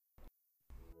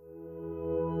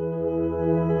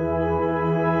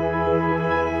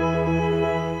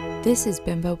This is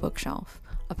Bimbo Bookshelf,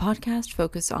 a podcast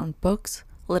focused on books,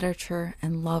 literature,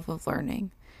 and love of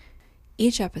learning.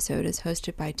 Each episode is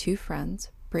hosted by two friends,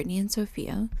 Brittany and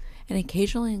Sophia, and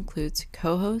occasionally includes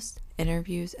co-hosts,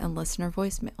 interviews, and listener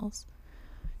voicemails.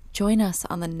 Join us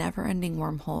on the never-ending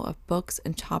wormhole of books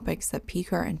and topics that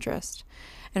pique our interest,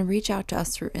 and reach out to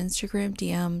us through Instagram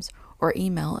DMs or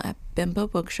email at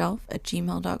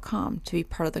bimbobookshelf@gmail.com to be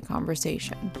part of the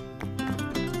conversation.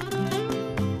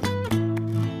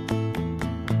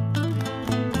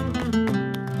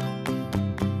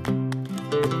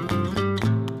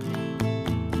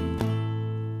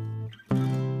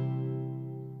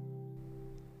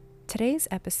 Today's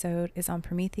episode is on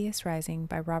Prometheus Rising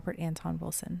by Robert Anton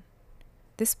Wilson.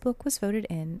 This book was voted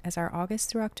in as our August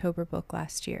through October book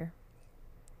last year.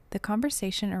 The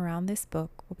conversation around this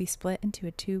book will be split into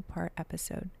a two-part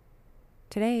episode.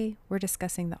 Today, we're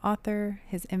discussing the author,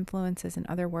 his influences in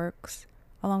other works,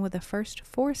 along with the first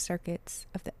 4 circuits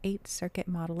of the 8-circuit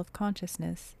model of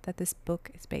consciousness that this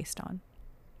book is based on.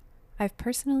 I've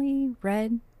personally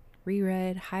read,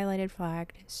 reread, highlighted,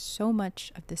 flagged so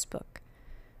much of this book.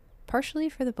 Partially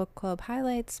for the book club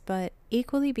highlights, but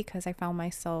equally because I found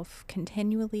myself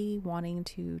continually wanting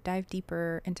to dive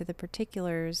deeper into the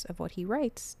particulars of what he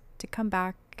writes to come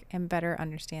back and better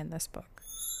understand this book.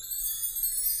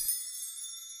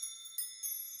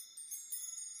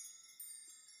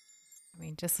 I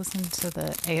mean, just listen to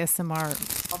the ASMR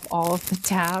of all of the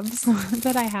tabs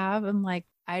that I have. I'm like,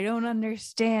 I don't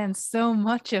understand so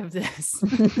much of this.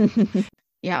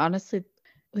 Yeah, honestly,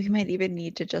 we might even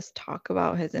need to just talk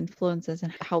about his influences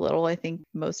and how little I think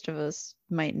most of us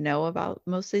might know about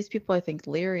most of these people. I think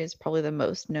Leary is probably the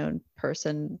most known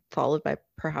person, followed by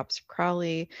perhaps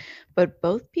Crowley. But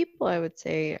both people, I would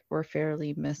say, were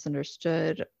fairly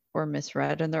misunderstood or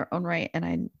misread in their own right. And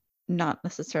I'm not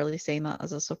necessarily saying that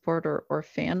as a supporter or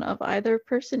fan of either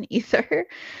person either.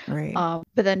 Right.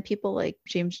 But then people like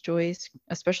James Joyce,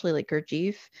 especially like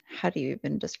Gurdjieff, how do you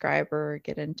even describe or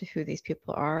get into who these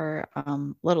people are,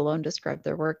 let alone describe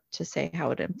their work to say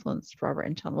how it influenced Robert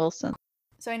Anton Wilson?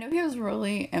 So I know he was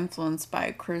really influenced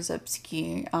by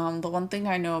Krzyzewski. The one thing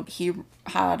I know, he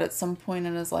had at some point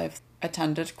in his life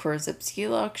attended Krzyzewski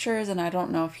lectures, and I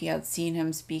don't know if he had seen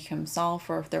him speak himself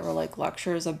or if there were like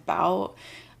lectures about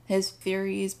his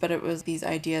theories, but it was these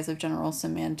ideas of general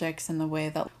semantics and the way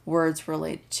that words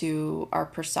relate to our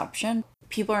perception.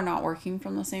 People are not working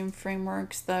from the same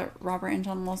frameworks that Robert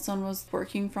Anton Wilson was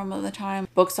working from at the time.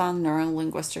 Books on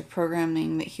neurolinguistic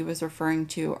programming that he was referring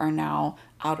to are now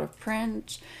out of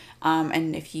print.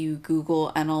 And if you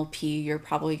Google NLP, you're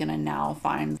probably going to now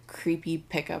find creepy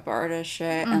pickup artist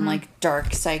shit and like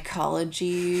dark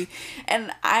psychology.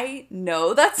 And I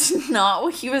know that's not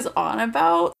what he was on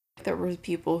about. There were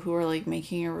people who were like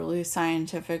making a really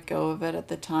scientific go of it at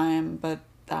the time, but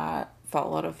that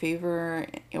fell out of favor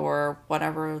or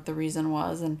whatever the reason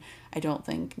was. And I don't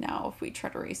think now if we try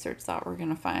to research that, we're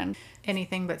going to find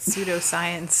anything but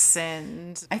pseudoscience.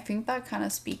 And I think that kind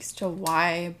of speaks to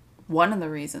why one of the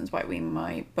reasons why we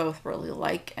might both really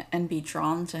like and be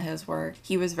drawn to his work.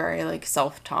 He was very like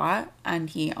self-taught and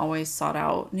he always sought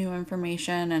out new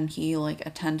information, and he like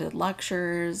attended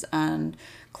lectures and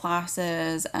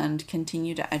classes and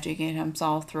continued to educate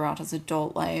himself throughout his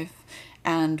adult life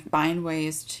and find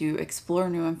ways to explore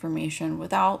new information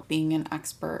without being an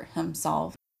expert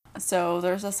himself. So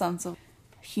there's a sense of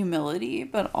humility,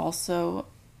 but also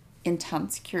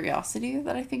intense curiosity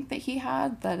that I think that he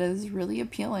had that is really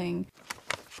appealing.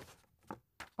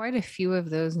 quite a few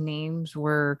of those names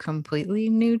were completely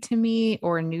new to me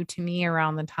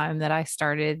around the time that I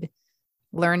started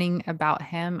learning about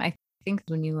him. I think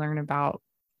when you learn about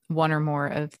one or more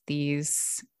of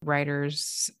these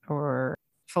writers or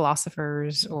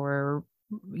philosophers or,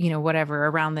 whatever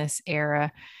around this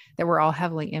era that were all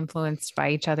heavily influenced by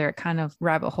each other, it kind of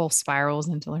rabbit hole spirals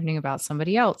into learning about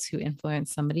somebody else who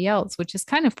influenced somebody else, which is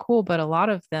kind of cool. But a lot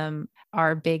of them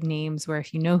are big names where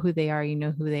if you know who they are, you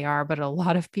know who they are. But a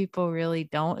lot of people really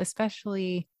don't,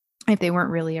 especially if they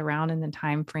weren't really around in the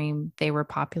time frame they were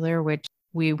popular, which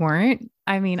we weren't.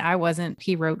 I mean, I wasn't.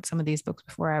 He wrote some of these books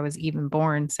before I was even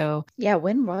born. So yeah,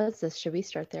 when was this? Should we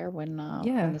start there? When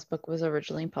this book was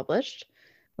originally published?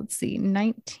 Let's see,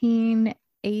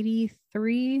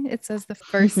 1983. It says the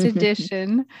first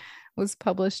edition was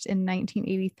published in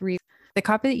 1983. The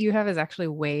copy that you have is actually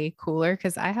way cooler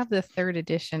because I have the 3rd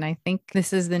edition. I think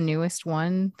this is the newest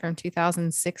one from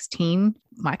 2016.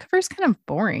 My cover is kind of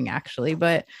boring, actually,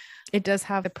 but It does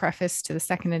have a preface to the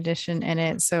second edition in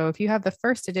it. So if you have the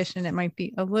first edition, it might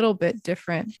be a little bit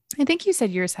different. I think you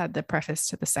said yours had the preface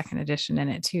to the second edition in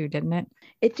it too, didn't it?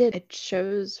 It did. It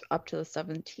shows up to the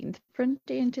 17th print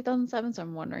date in 2007. So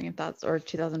I'm wondering if that's, or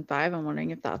 2005. I'm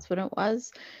wondering if that's when it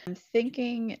was. I'm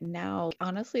thinking now,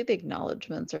 honestly, the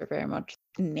acknowledgements are very much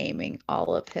naming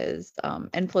all of his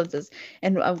influences.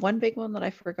 And one big one that I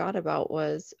forgot about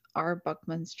was R.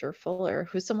 Buckminster Fuller,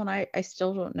 who's someone I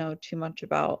still don't know too much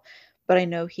about, but I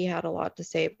know he had a lot to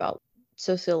say about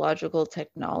sociological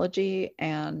technology,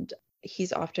 and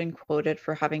he's often quoted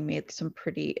for having made some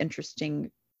pretty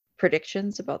interesting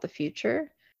predictions about the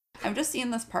future. I'm just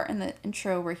seeing this part in the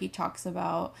intro where he talks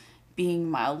about being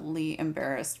mildly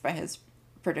embarrassed by his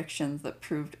predictions that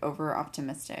proved over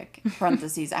optimistic.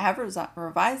 Parentheses, I have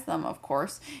revised them, of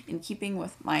course, in keeping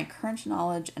with my current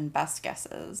knowledge and best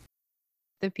guesses.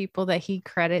 The people that he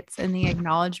credits in the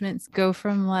acknowledgments go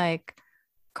from like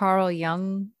Carl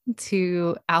Jung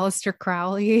to Aleister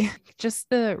Crowley, just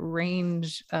the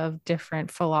range of different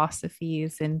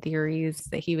philosophies and theories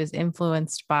that he was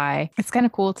influenced by. It's kind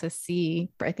of cool to see.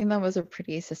 I think that was a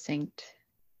pretty succinct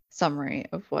summary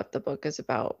of what the book is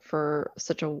about for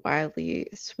such a widely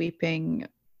sweeping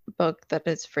book that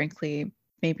is frankly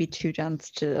maybe too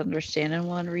dense to understand in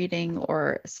one reading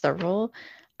or several.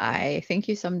 I think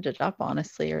you summed it up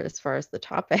honestly, or as far as the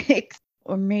topics.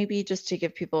 Or maybe just to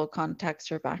give people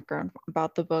context or background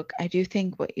about the book, I do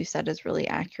think what you said is really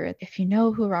accurate. If you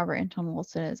know who Robert Anton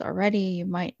Wilson is already, you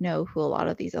might know who a lot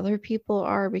of these other people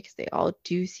are, because they all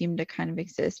do seem to kind of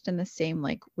exist in the same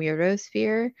like weirdo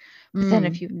sphere. But then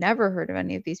if you've never heard of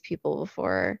any of these people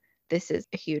before, this is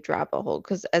a huge rabbit hole.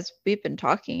 Because as we've been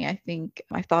talking, I think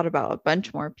I've thought about a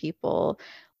bunch more people.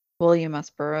 William S.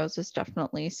 Burroughs is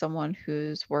definitely someone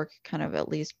whose work kind of at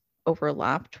least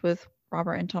overlapped with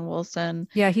Robert Anton Wilson.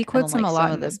 Yeah, he quotes him a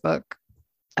lot in the this book.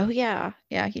 Oh yeah,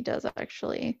 he does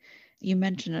actually. You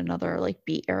mentioned another like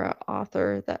beat era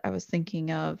author that I was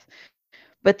thinking of,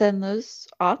 but then those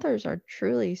authors are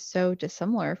truly so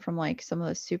dissimilar from like some of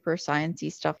the super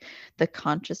sciencey stuff, the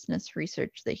consciousness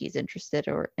research that he's interested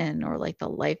in, or like the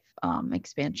life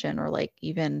expansion, or like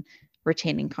even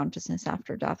retaining consciousness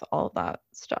after death, all of that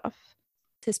stuff.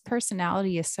 His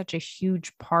personality is such a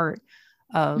huge part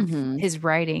of his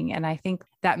writing, and I think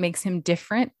that makes him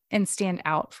different and stand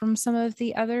out from some of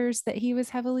the others that he was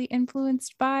heavily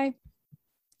influenced by.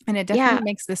 And it definitely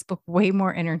makes this book way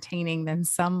more entertaining than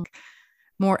some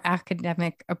more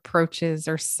academic approaches,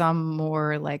 or some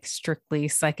more like strictly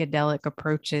psychedelic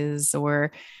approaches,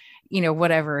 or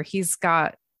whatever. He's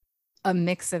got a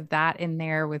mix of that in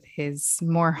there with his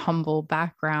more humble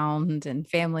background and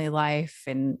family life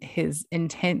and his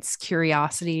intense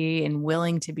curiosity and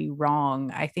willing to be wrong.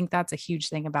 I think that's a huge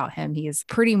thing about him. He has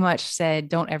pretty much said,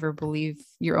 don't ever believe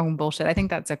your own bullshit. I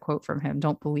think that's a quote from him.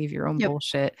 Don't believe your own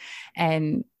bullshit.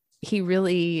 And he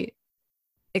really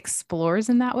explores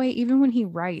in that way. Even when he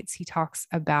writes, he talks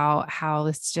about how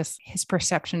it's just his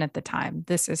perception at the time.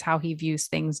 This is how he views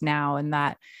things now, and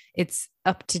that it's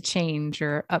up to change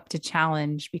or up to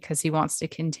challenge, because he wants to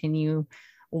continue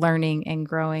learning and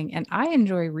growing. And I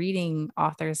enjoy reading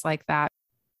authors like that.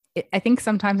 I think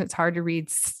sometimes it's hard to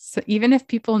read, even if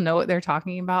people know what they're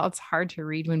talking about, it's hard to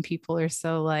read when people are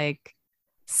so like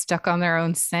stuck on their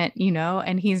own scent,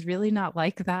 and he's really not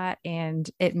like that. And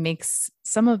it makes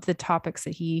some of the topics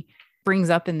that he brings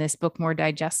up in this book more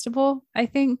digestible. I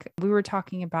think we were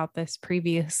talking about this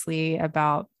previously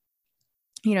about,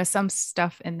 some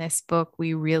stuff in this book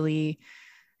we really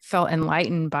felt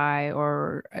enlightened by,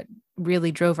 or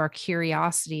really drove our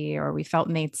curiosity, or we felt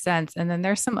made sense. And then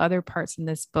there's some other parts in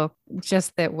this book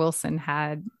just that Wilson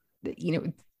had,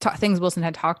 things Wilson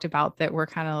had talked about that were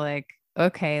kind of like,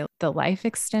 okay, the life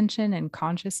extension and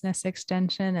consciousness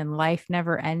extension and life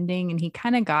never ending. And he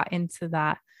kind of got into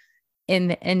that in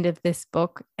the end of this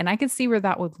book. And I could see where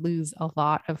that would lose a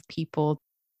lot of people.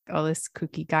 Oh, this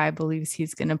kooky guy believes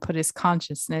he's going to put his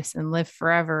consciousness and live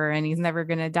forever and he's never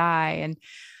going to die. And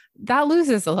that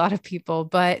loses a lot of people.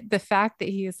 But the fact that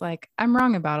he is like, I'm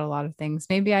wrong about a lot of things.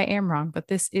 Maybe I am wrong, but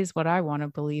this is what I want to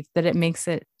believe, that it makes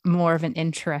it more of an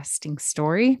interesting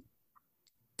story.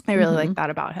 I really like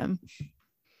that about him.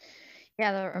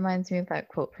 Yeah, that reminds me of that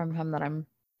quote from him that I'm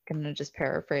going to just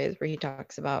paraphrase, where he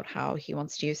talks about how he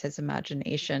wants to use his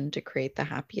imagination to create the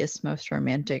happiest, most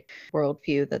romantic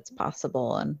worldview that's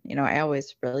possible. And, I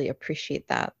always really appreciate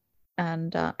that.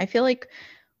 And I feel like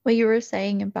what you were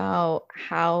saying about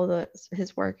how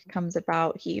his work comes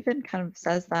about, he even kind of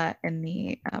says that in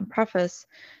the preface,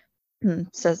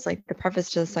 says like the preface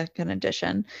to the second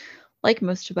edition. Like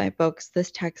most of my books,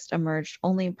 this text emerged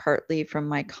only partly from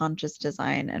my conscious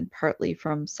design and partly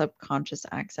from subconscious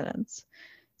accidents.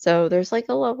 So there's like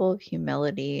a level of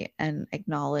humility and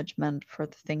acknowledgement for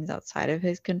the things outside of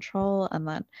his control, and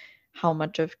that how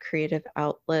much of creative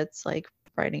outlets like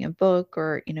writing a book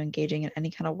or, engaging in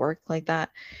any kind of work like that,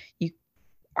 you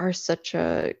are such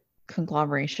a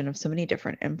conglomeration of so many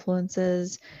different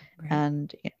influences. Right.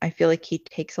 And I feel like he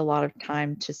takes a lot of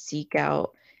time to seek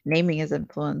out naming his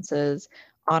influences,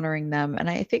 honoring them. And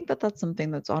I think that that's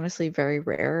something that's honestly very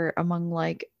rare among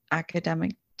like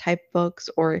academic type books,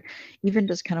 or even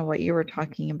just kind of what you were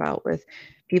talking about with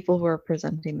people who are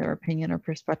presenting their opinion or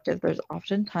perspective. There's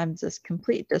oftentimes this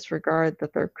complete disregard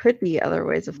that there could be other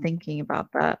ways of thinking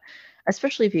about that,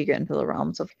 especially if you get into the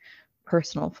realms of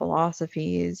personal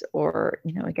philosophies, or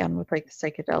again with like the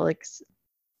psychedelics,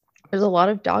 there's a lot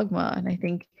of dogma, and I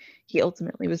think he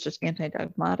ultimately was just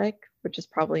anti-dogmatic, which is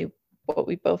probably what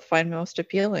we both find most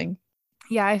appealing.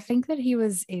 Yeah, I think that he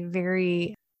was a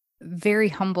very, very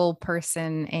humble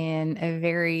person and a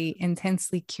very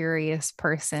intensely curious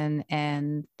person,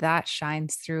 and that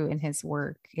shines through in his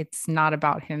work. It's not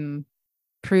about him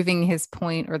proving his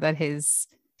point or that his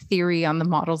theory on the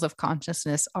models of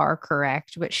consciousness are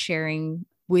correct, but sharing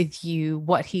with you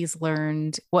what he's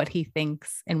learned, what he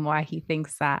thinks, and why he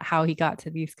thinks that, how he got to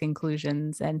these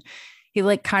conclusions. And he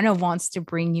like kind of wants to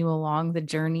bring you along the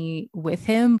journey with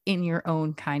him in your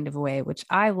own kind of way, which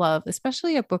I love,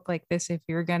 especially a book like this. If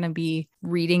you're going to be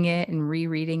reading it and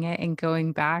rereading it and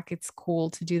going back, it's cool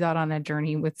to do that on a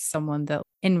journey with someone that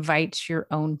invites your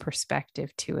own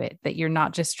perspective to it, that you're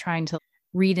not just trying to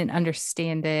read and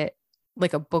understand it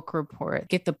like a book report,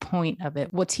 get the point of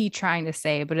it. What's he trying to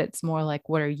say? But it's more like,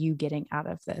 what are you getting out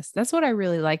of this? That's what I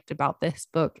really liked about this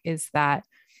book, is that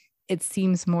it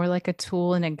seems more like a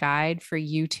tool and a guide for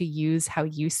you to use how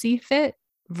you see fit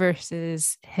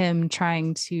versus him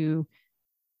trying to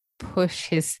push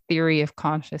his theory of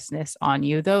consciousness on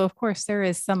you. Though, of course, there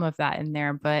is some of that in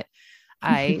there, but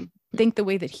I think the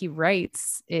way that he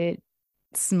writes,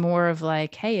 it's more of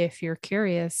like, hey, if you're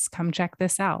curious, come check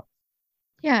this out.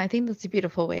 Yeah, I think that's a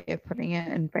beautiful way of putting it,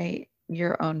 invite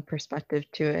your own perspective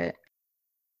to it.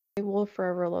 I will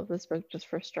forever love this book just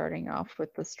for starting off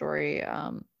with the story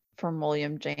from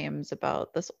William James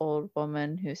about this old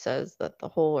woman who says that the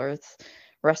whole earth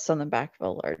rests on the back of a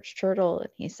large turtle. And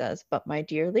he says, "But my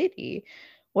dear lady,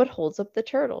 what holds up the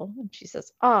turtle?" And she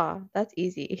says, "Ah, that's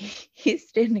easy. He's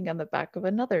standing on the back of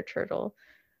another turtle."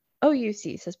 "Oh, you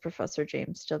see," says Professor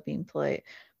James, still being polite.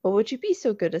 "But would you be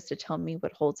so good as to tell me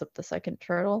what holds up the second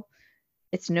turtle?"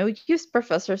 "It's no use,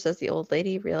 Professor," says the old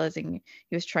lady, realizing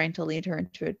he was trying to lead her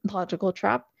into a logical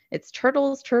trap. "It's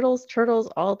turtles, turtles, turtles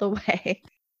all the way."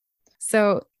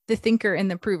 So, The Thinker and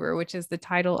the Prover, which is the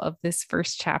title of this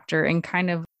first chapter and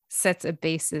kind of sets a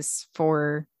basis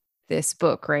for this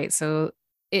book, right? So,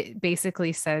 it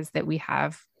basically says that we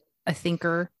have a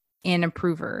thinker and a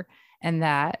prover, and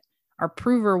that our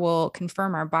prover will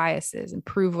confirm our biases and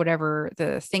prove whatever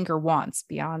the thinker wants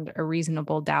beyond a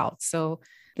reasonable doubt. So,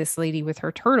 this lady with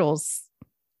her turtles,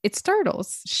 it's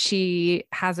turtles. She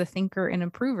has a thinker and a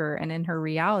prover, and in her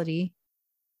reality,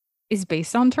 is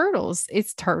based on turtles.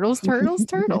 It's turtles, turtles,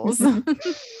 turtles.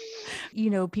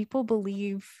 People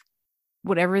believe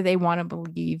whatever they want to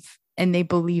believe, and they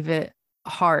believe it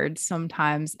hard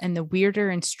sometimes. And the weirder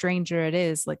and stranger it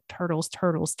is, like turtles,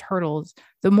 turtles, turtles,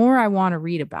 the more I want to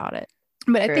read about it.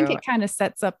 But I think True. it kind of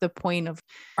sets up the point of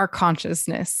our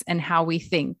consciousness and how we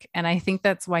think. And I think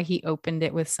that's why he opened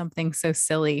it with something so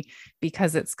silly,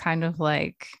 because it's kind of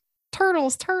like,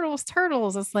 turtles, turtles,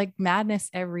 turtles. It's like madness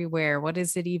everywhere. What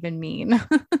does it even mean?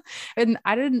 And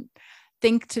I didn't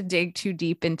think to dig too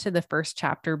deep into the first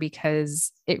chapter,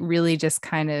 because it really just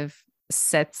kind of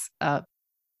sets up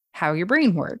how your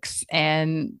brain works.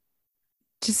 And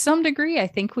to some degree, I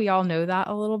think we all know that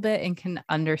a little bit and can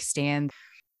understand.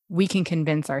 We can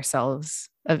convince ourselves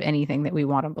of anything that we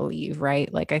want to believe,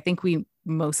 right? Like, I think we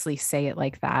mostly say it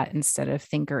like that instead of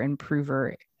thinker and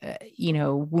prover.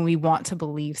 When we want to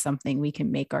believe something, we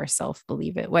can make ourselves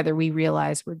believe it, whether we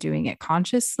realize we're doing it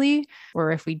consciously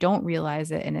or if we don't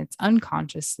realize it and it's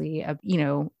unconsciously.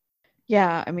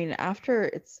 Yeah, I mean, after,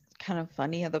 it's kind of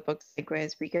funny how the book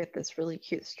segues. We get this really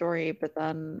cute story, but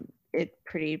then it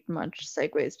pretty much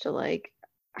segues to like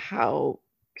how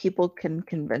people can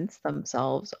convince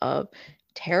themselves of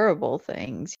terrible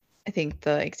things. I think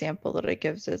the example that it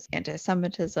gives is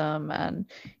anti-Semitism, and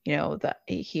that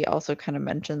he also kind of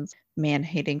mentions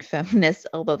man-hating feminists,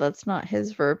 although that's not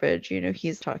his verbiage.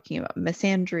 He's talking about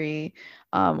misandry,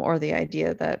 or the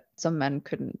idea that some men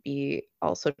couldn't be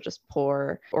also just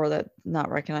poor, or that not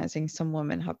recognizing some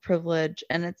women have privilege.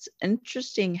 And it's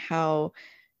interesting how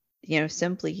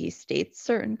simply he states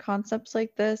certain concepts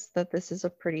like this, that this is a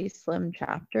pretty slim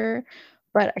chapter.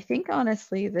 But I think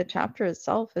honestly, the chapter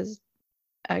itself is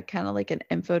kind of like an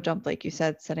info dump, like you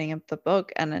said, setting up the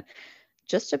book. And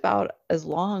just about as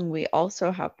long, we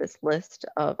also have this list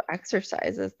of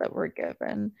exercises that we're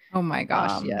given. Oh my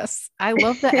gosh, yes. I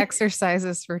love the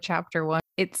exercises for chapter 1.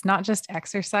 It's not just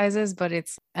exercises, but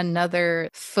it's another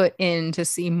foot in to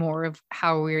see more of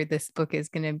how weird this book is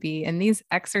going to be. And these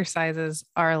exercises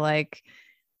are like,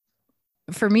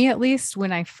 for me at least,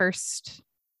 when I first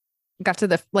got to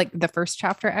the first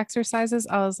chapter exercises,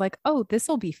 I was like, oh, this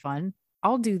will be fun.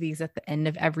 I'll do these at the end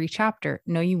of every chapter.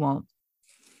 No, you won't.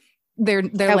 They're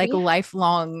like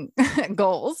lifelong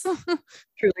goals.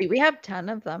 Truly, we have 10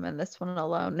 of them in this one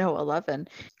alone. No, 11.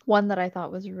 One that I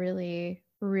thought was really,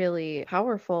 really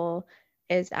powerful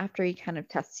is after he kind of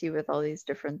tests you with all these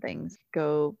different things,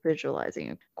 go visualizing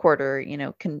a quarter,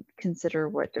 consider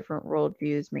what different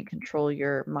worldviews may control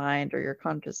your mind or your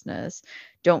consciousness.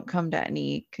 Don't come to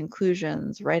any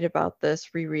conclusions. Write about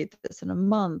this, reread this in a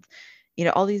month.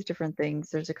 All these different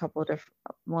things. There's a couple of different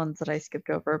ones that I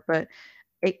skipped over, but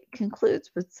it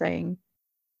concludes with saying,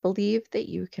 believe that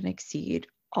you can exceed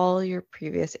all your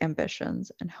previous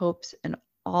ambitions and hopes in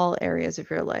all areas of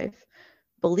your life.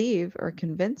 Believe or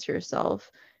convince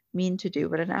yourself mean to do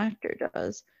what an actor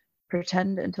does.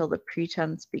 Pretend until the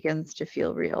pretense begins to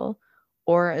feel real.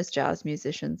 Or, as jazz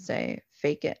musicians say,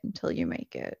 fake it until you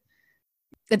make it.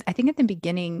 I think in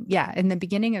the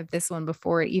beginning of this one,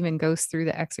 before it even goes through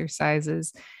the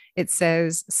exercises, it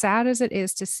says, sad as it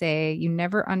is to say, you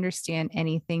never understand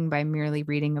anything by merely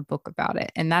reading a book about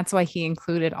it. And that's why he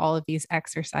included all of these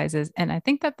exercises. And I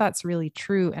think that that's really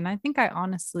true. And I think I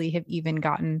honestly have even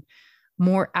gotten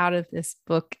more out of this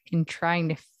book in trying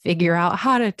to figure out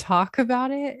how to talk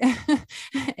about it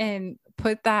and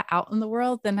put that out in the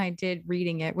world than I did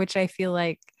reading it, which I feel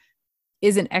like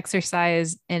is an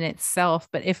exercise in itself.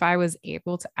 But if I was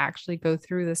able to actually go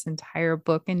through this entire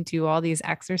book and do all these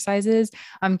exercises,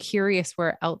 I'm curious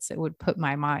where else it would put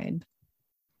my mind.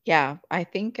 Yeah, I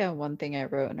think one thing I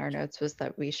wrote in our notes was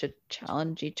that we should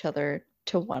challenge each other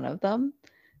to one of them.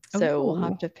 So we'll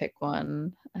have to pick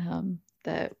one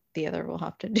that the other will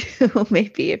have to do,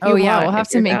 maybe, if you want. We'll have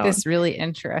to make this really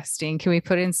interesting. Can we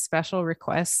put in special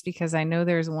requests? Because I know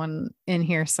there's one in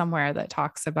here somewhere that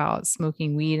talks about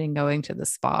smoking weed and going to the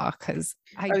spa, because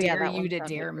dare you to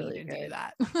dare me to do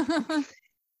that.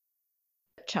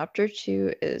 Chapter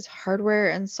 2 is hardware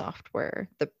and software,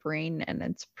 the brain and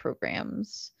its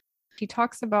programs. She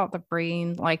talks about the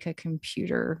brain like a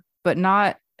computer, but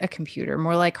not a computer,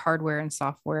 more like hardware and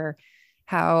software.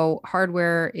 How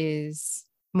hardware is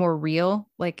more real,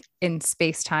 like in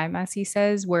space-time, as he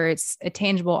says, where it's a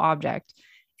tangible object.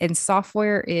 And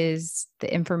software is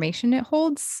the information it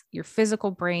holds. Your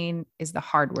physical brain is the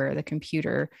hardware, the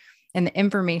computer, and the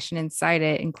information inside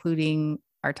it, including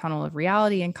our tunnel of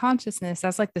reality and consciousness,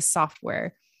 that's like the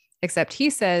software. Except he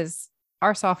says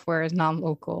our software is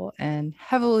non-local and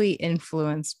heavily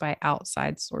influenced by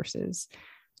outside sources.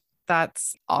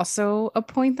 That's also a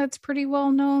point that's pretty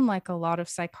well known. Like a lot of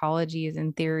psychologies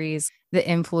and theories, the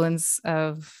influence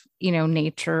of,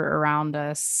 nature around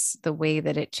us, the way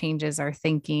that it changes our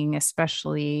thinking,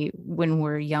 especially when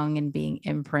we're young and being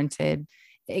imprinted,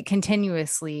 it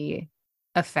continuously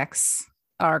affects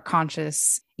our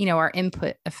conscious, our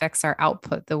input affects our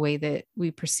output. The way that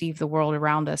we perceive the world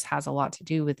around us has a lot to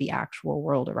do with the actual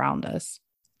world around us.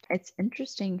 It's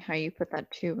interesting how you put that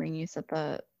too, when you said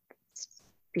the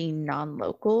being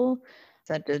non-local.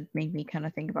 That did make me kind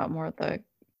of think about more of the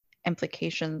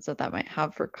implications that might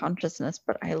have for consciousness.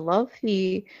 But I love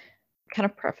the kind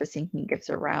of prefacing he gives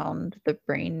around the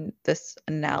brain, this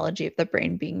analogy of the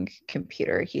brain being a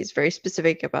computer. He's very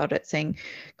specific about it,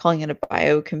 calling it a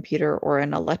biocomputer or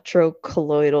an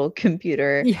electrocolloidal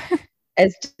computer,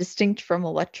 as distinct from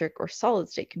electric or solid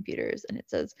state computers. And it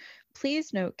says,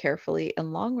 please note carefully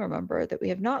and long remember that we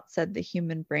have not said the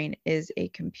human brain is a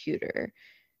computer.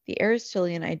 The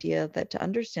Aristotelian idea that to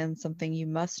understand something you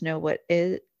must know what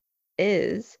it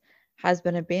is has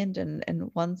been abandoned in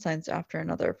one science after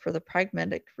another for the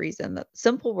pragmatic reason that the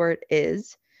simple word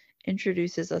is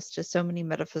introduces us to so many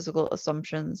metaphysical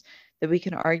assumptions that we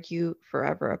can argue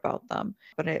forever about them.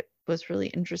 But it was really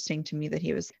interesting to me that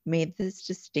he made this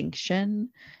distinction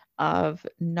of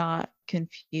not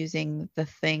confusing the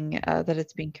thing that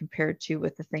it's being compared to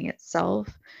with the thing itself.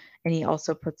 And he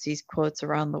also puts these quotes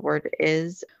around the word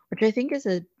is, which I think is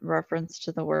a reference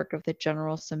to the work of the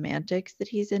general semantics that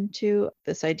he's into.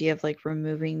 This idea of like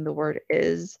removing the word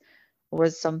is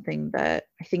was something that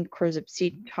I think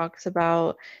Korzybski talks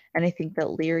about, and I think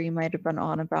that Leary might have been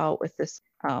on about with this.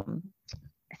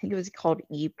 I think it was called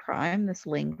E prime, this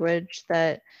language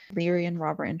that Leary and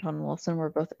Robert Anton Wilson were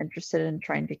both interested in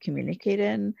trying to communicate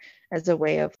in as a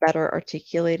way of better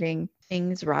articulating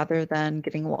things rather than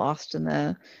getting lost in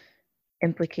the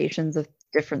implications of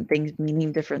different things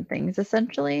meaning different things,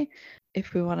 essentially.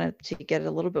 If we wanted to get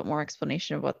a little bit more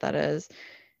explanation of what that is,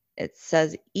 it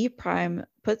says E prime,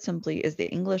 put simply, is the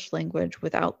English language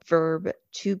without verb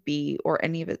to be or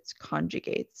any of its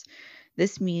conjugates.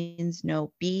 This means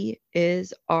no be,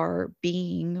 is, are,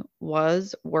 being,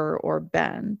 was, were, or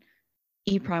been.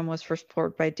 E prime was first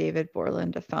poured by David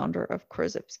Borland, a founder of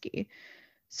Korzybski.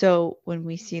 So when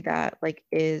we see that like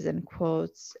is in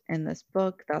quotes in this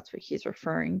book, that's what he's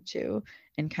referring to,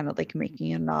 and kind of like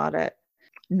making a nod at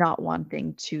not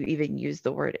wanting to even use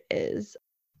the word is.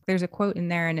 There's a quote in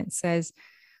there and it says,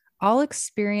 all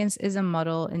experience is a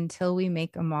muddle until we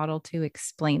make a model to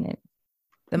explain it.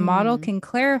 The model can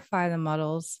clarify the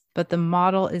muddles, but the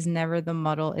model is never the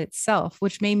muddle itself,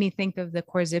 which made me think of the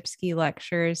Korzybski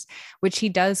lectures, which he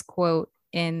does quote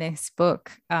in this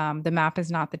book. The map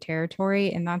is not the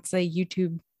territory. And that's a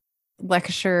YouTube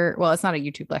lecture. Well, it's not a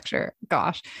YouTube lecture.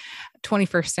 Gosh,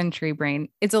 21st century brain.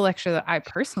 It's a lecture that I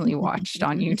personally watched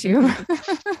on YouTube.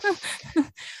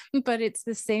 But it's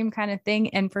the same kind of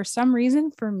thing. And for some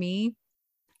reason, for me,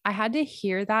 I had to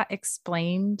hear that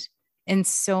explained in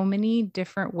so many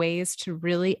different ways to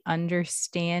really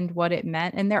understand what it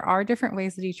meant. And there are different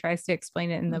ways that he tries to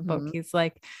explain it in the book. He's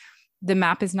like, the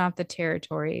map is not the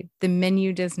territory. The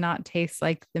menu does not taste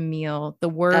like the meal. The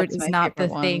word is not the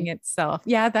thing itself.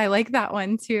 Yeah, I like that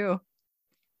one too.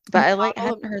 But I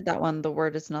hadn't heard that one. The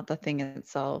word is not the thing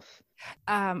itself.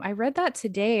 I read that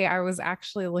today. I was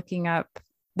actually looking up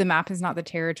the map is not the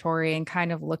territory and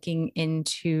kind of looking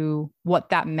into what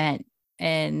that meant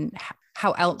and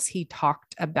how else he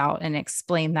talked about and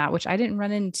explained that, which I didn't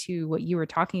run into what you were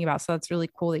talking about. So that's really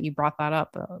cool that you brought that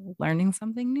up. Learning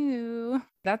something new.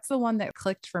 That's the one that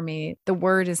clicked for me. The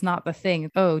word is not the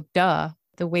thing. Oh, duh.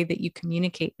 The way that you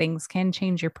communicate things can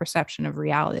change your perception of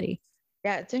reality.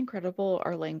 Yeah, it's incredible.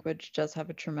 Our language does have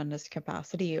a tremendous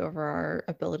capacity over our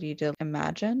ability to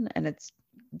imagine, and it's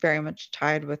very much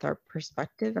tied with our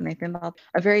perspective. And I think that's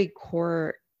a very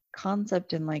core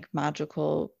concept in like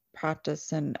magical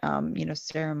practice and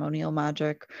ceremonial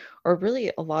magic, or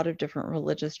really a lot of different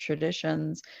religious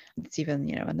traditions. It's even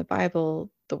in the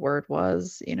Bible, the word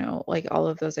was like all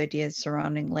of those ideas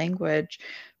surrounding language,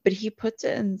 but he puts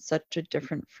it in such a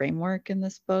different framework in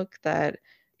this book that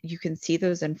you can see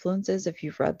those influences if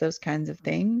you've read those kinds of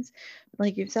things.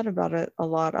 Like you've said about it a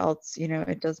lot else,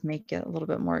 it does make it a little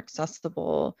bit more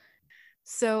accessible.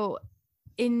 So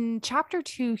in chapter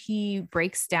 2, he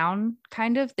breaks down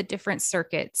kind of the different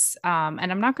circuits. And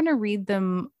I'm not going to read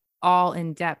them all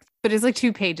in depth, but it's like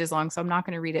 2 pages long. So I'm not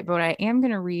going to read it. But what I am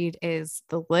going to read is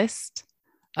the list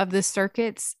of the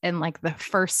circuits and like the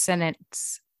first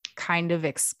sentence kind of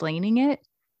explaining it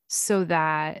so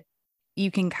that you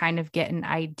can kind of get an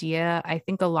idea. I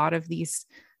think a lot of these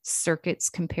circuits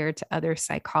compared to other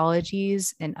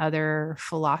psychologies and other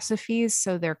philosophies,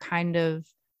 so they're kind of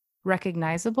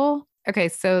recognizable. Okay,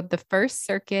 so the first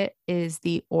circuit is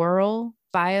the oral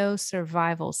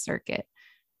biosurvival circuit.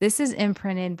 This is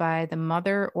imprinted by the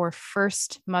mother or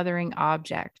first mothering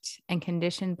object and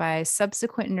conditioned by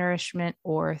subsequent nourishment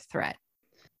or threat.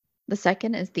 The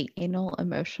second is the anal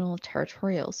emotional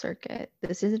territorial circuit.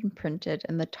 This is imprinted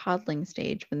in the toddling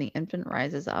stage when the infant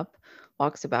rises up,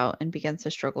 walks about, and begins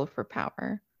to struggle for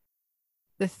power.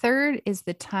 The third is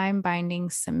the time-binding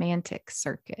semantic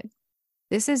circuit.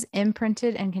 This is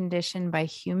imprinted and conditioned by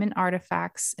human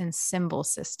artifacts and symbol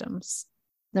systems.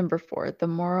 Number 4, the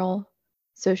moral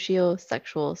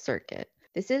socio-sexual circuit.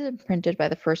 This is imprinted by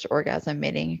the first orgasm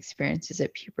mating experiences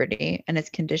at puberty and is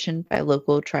conditioned by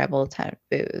local tribal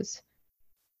taboos.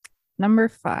 Number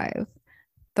 5,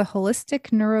 the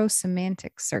holistic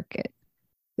neurosemantic circuit.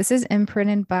 This is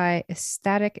imprinted by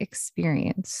ecstatic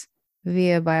experience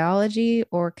via biology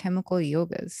or chemical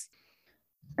yogas.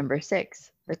 Number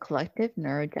 6, the collective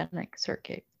neurogenic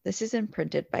circuit. This is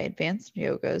imprinted by advanced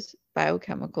yogas,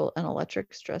 biochemical and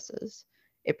electric stresses.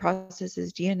 It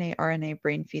processes DNA, RNA,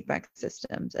 brain feedback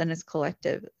systems, and is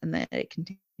collective in that it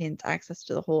contains access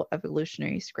to the whole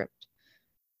evolutionary script.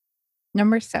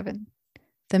 Number 7,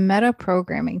 the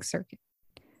meta-programming circuit.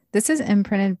 This is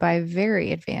imprinted by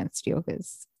very advanced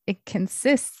yogas, It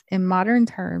consists, in modern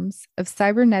terms, of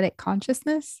cybernetic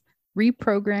consciousness,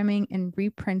 reprogramming and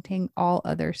reprinting all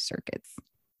other circuits.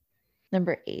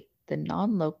 Number 8, the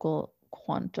non-local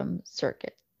quantum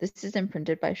circuit. This is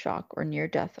imprinted by shock or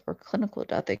near-death or clinical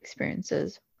death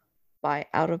experiences, by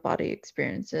out-of-body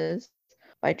experiences,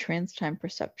 by trans-time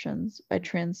perceptions, by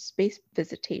trans-space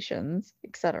visitations,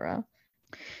 etc.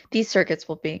 These circuits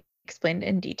will be explained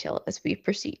in detail as we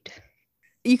proceed.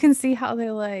 You can see how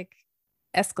they like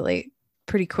escalate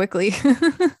pretty quickly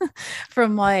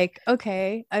from like,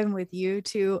 okay, I'm with you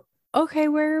to, okay,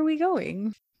 where are we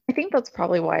going? I think that's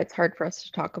probably why it's hard for us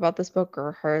to talk about this book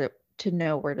or hard to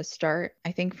know where to start.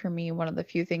 I think for me, one of the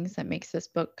few things that makes this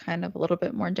book kind of a little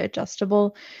bit more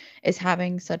digestible is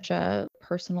having such a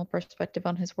personal perspective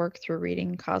on his work through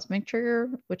reading Cosmic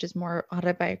Trigger, which is more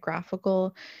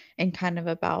autobiographical and kind of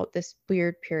about this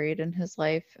weird period in his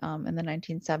life in the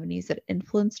 1970s that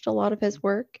influenced a lot of his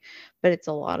work. But it's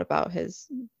a lot about his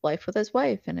life with his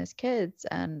wife and his kids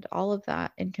and all of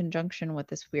that in conjunction with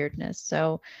this weirdness.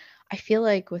 So I feel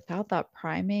like without that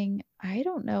priming, I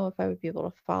don't know if I would be able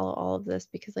to follow all of this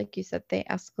because, like you said, they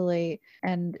escalate.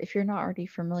 And if you're not already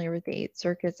familiar with the 8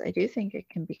 circuits, I do think it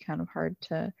can be kind of hard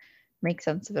to make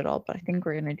sense of it all. But I think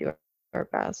we're going to do our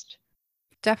best.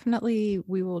 Definitely,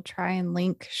 we will try and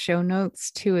link show notes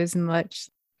to as much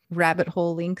rabbit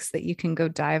hole links that you can go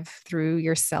dive through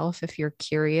yourself if you're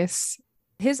curious.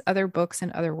 His other books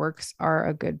and other works are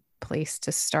a good place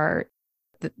to start.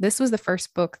 This was the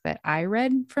first book that I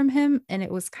read from him, and it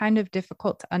was kind of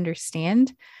difficult to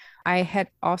understand. I had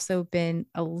also been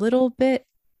a little bit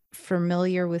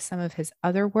familiar with some of his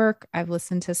other work. I've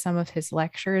listened to some of his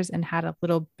lectures and had a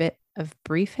little bit of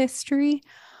brief history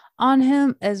on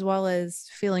him, as well as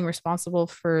feeling responsible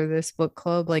for this book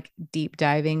club, like deep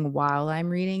diving while I'm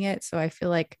reading it. So I feel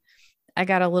like I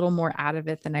got a little more out of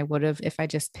it than I would have if I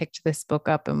just picked this book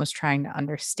up and was trying to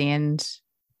understand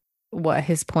what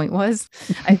his point was.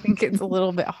 I think it's a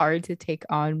little bit hard to take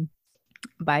on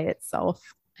by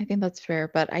itself. I think that's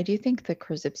fair, but I do think the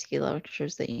Krzyzewski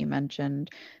lectures that you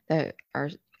mentioned that are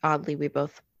oddly we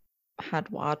both had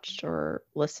watched or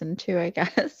listened to, I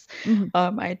guess,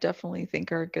 I definitely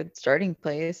think are a good starting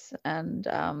place. And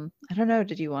I don't know,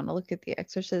 did you want to look at the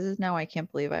exercises now? I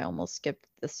can't believe I almost skipped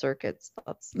the circuits.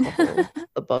 That's the whole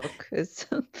the book is.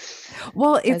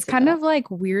 Well, it's kind of like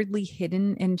weirdly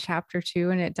hidden in chapter 2,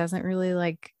 and it doesn't really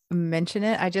like mention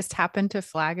it. I just happened to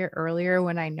flag it earlier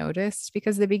when I noticed,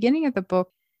 because the beginning of the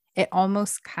book, it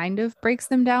almost kind of breaks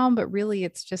them down, but really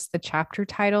it's just the chapter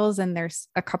titles. And there's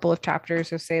a couple of chapters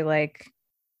that say like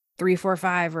 3, 4,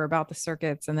 5 are about the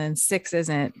circuits, and then 6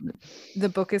 isn't. The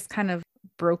book is kind of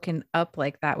broken up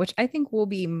like that, which I think will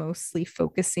be mostly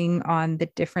focusing on the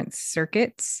different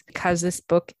circuits because this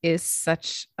book is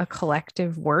such a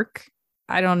collective work.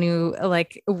 I don't know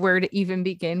like where to even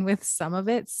begin with some of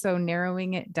it. So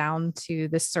narrowing it down to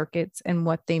the circuits and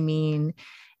what they mean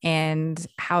and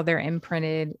how they're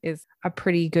imprinted is a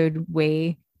pretty good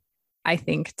way, I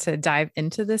think, to dive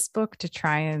into this book, to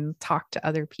try and talk to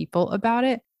other people about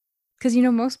it. Because, you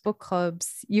know, most book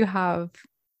clubs, you have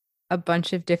a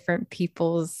bunch of different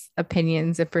people's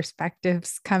opinions and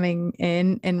perspectives coming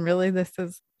in. And really, this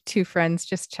is 2 friends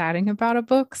just chatting about a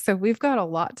book. So we've got a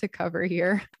lot to cover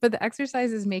here, but the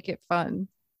exercises make it fun.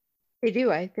 They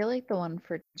do. I feel like the one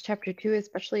for chapter 2,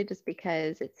 especially just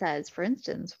because it says, for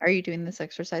instance, are you doing this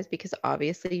exercise because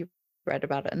obviously you read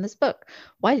about it in this book?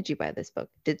 Why did you buy this book?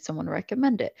 Did someone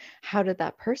recommend it? How did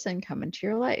that person come into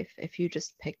your life? If you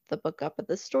just picked the book up at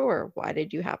the store, why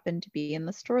did you happen to be in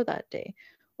the store that day?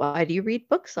 Why do you read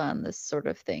books on this sort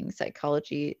of thing?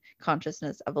 Psychology,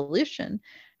 consciousness, evolution.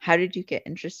 How did you get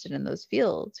interested in those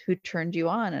fields? Who turned you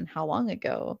on and how long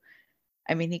ago?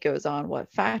 I mean, he goes on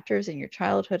what factors in your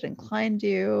childhood inclined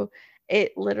you.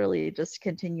 It literally just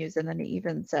continues. And then he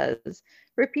even says,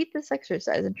 repeat this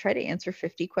exercise and try to answer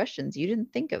 50 questions you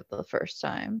didn't think of the first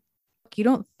time. You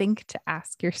don't think to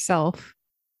ask yourself,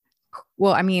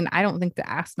 well, I mean, I don't think to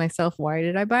ask myself, why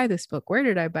did I buy this book? Where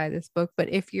did I buy this book? But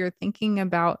if you're thinking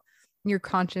about your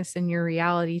conscious and your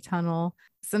reality tunnel,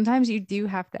 sometimes you do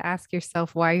have to ask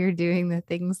yourself why you're doing the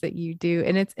things that you do.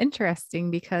 And it's interesting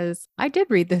because I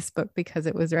did read this book because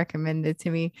it was recommended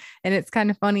to me. And it's kind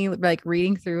of funny, like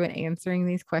reading through and answering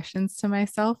these questions to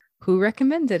myself. Who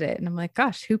recommended it? And I'm like,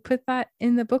 gosh, who put that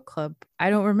in the book club?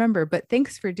 I don't remember, but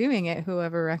thanks for doing it,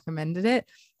 whoever recommended it.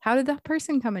 How did that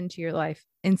person come into your life?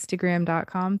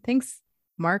 Instagram.com. Thanks,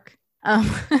 Mark.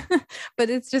 But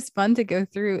it's just fun to go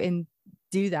through and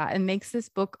do that, and makes this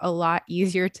book a lot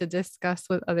easier to discuss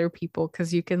with other people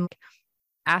because you can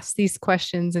ask these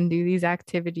questions and do these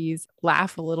activities,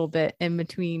 laugh a little bit in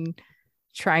between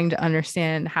trying to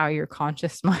understand how your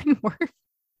conscious mind works.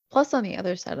 Plus, on the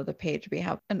other side of the page, we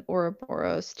have an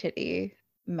Ouroboros titty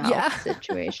mouth Yeah.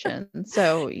 situation.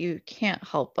 So you can't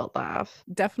help but laugh.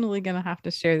 Definitely going to have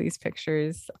to share these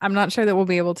pictures. I'm not sure that we'll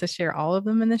be able to share all of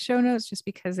them in the show notes just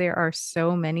because there are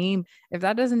so many. If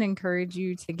that doesn't encourage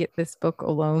you to get this book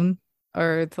alone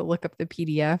or to look up the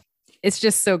PDF, it's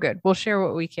just so good. We'll share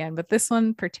what we can, but this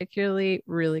one particularly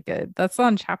really good. That's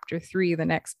on chapter 3, the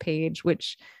next page,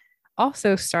 which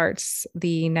also starts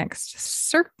the next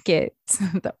circuit,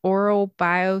 the oral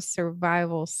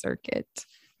biosurvival circuit.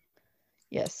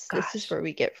 Yes, this is Gosh. where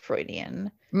we get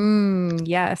Freudian.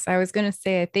 Yes, I was going to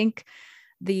say, I think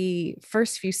the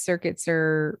first few circuits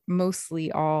are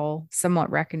mostly all somewhat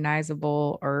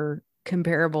recognizable or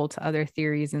comparable to other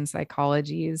theories and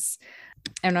psychologies.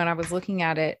 And when I was looking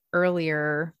at it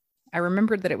earlier, I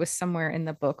remembered that it was somewhere in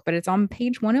the book, but it's on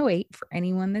page 108 for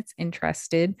anyone that's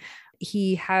interested.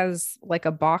 He has like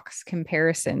a box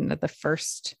comparison of the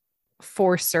first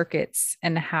 4 circuits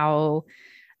and how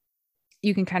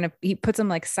you can kind of, he puts them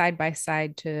like side by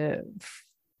side to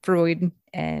Freud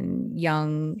and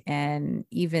Jung and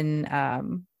even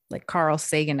like Carl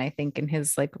Sagan, I think, in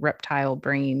his like reptile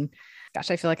brain.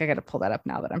 Gosh, I feel like I got to pull that up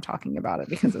now that I'm talking about it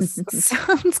because it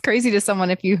sounds crazy to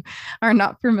someone if you are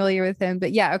not familiar with him.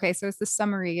 But yeah, okay. So it's the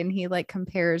summary, and he like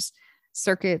compares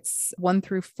circuits 1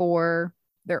 through 4,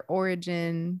 their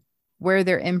origin, where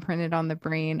they're imprinted on the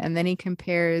brain, and then he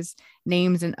compares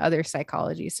names and other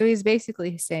psychology. So he's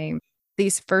basically saying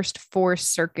these first 4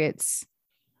 circuits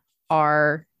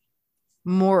are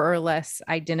more or less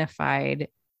identified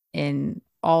in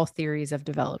all theories of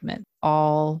development,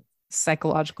 all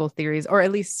psychological theories, or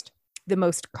at least the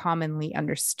most commonly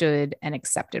understood and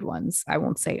accepted ones. I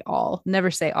won't say all, never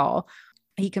say all.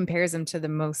 He compares them to the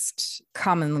most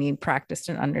commonly practiced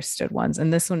and understood ones.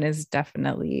 And this one is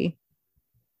definitely,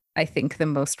 I think, the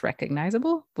most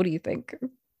recognizable. What do you think?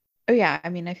 Oh yeah, I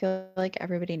mean, I feel like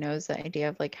everybody knows the idea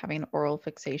of like having oral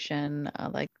fixation,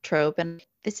 like trope, and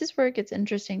this is where it gets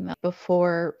interesting. That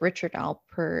before Richard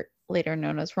Alpert, later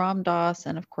known as Ram Dass,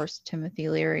 and of course Timothy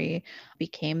Leary,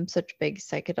 became such big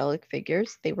psychedelic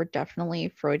figures, they were definitely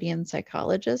Freudian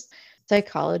psychologists.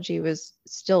 Psychology was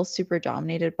still super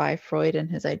dominated by Freud and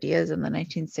his ideas in the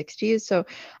 1960s. So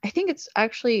I think it's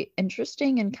actually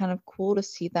interesting and kind of cool to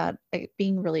see that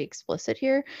being really explicit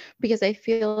here, because I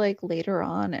feel like later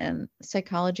on in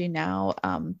psychology now,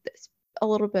 it's a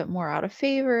little bit more out of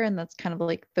favor, and that's kind of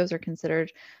like those are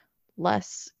considered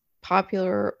less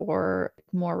popular or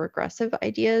more regressive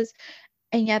ideas,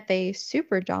 and yet they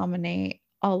super dominate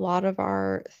a lot of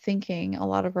our thinking, a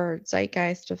lot of our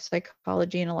zeitgeist of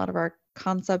psychology, and a lot of our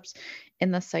concepts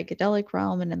in the psychedelic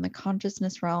realm and in the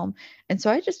consciousness realm. And so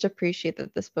I just appreciate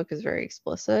that this book is very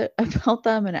explicit about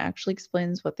them and actually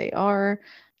explains what they are,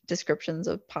 descriptions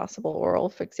of possible oral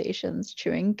fixations,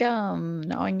 chewing gum,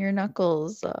 gnawing your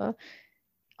knuckles,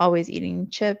 always eating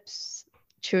chips,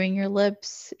 chewing your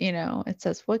lips. It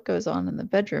says what goes on in the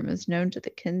bedroom is known to the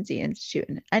Kinsey Institute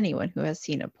and anyone who has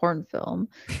seen a porn film.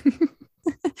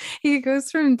 He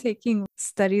goes from taking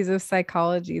studies of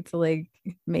psychology to like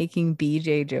making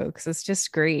BJ jokes. It's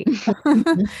just great.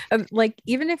 Like,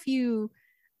 even if you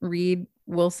read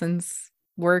Wilson's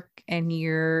work and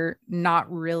you're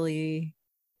not really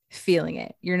feeling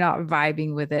it, you're not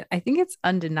vibing with it, I think it's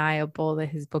undeniable that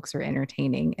his books are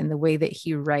entertaining, and the way that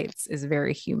he writes is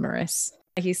very humorous.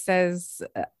 He says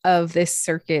of this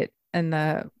circuit in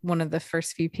one of the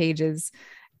first few pages,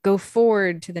 go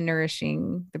forward to the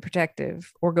nourishing, the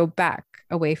protective, or go back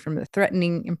away from the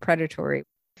threatening and predatory.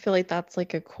 I feel like that's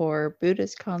like a core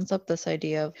Buddhist concept, this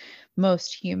idea of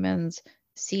most humans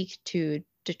seek to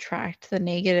detract the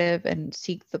negative and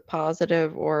seek the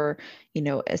positive, or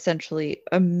essentially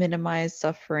minimize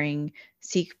suffering,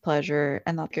 seek pleasure.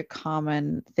 And that's a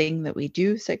common thing that we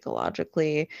do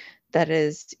psychologically that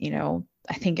is,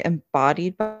 I think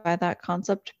embodied by that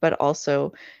concept, but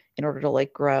also in order to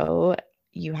like grow,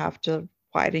 you have to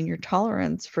widen your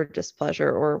tolerance for displeasure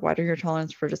or widen your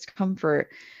tolerance for discomfort.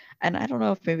 And I don't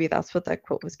know if maybe that's what that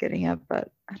quote was getting at,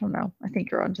 but I don't know. I think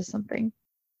you're onto something.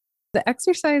 The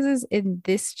exercises in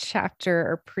this chapter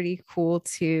are pretty cool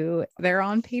too. They're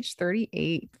on page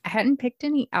 38. I hadn't picked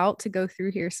any out to go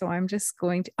through here, so I'm just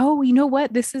going to. Oh, you know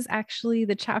what? This is actually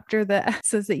the chapter that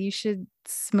says that you should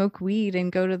smoke weed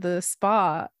and go to the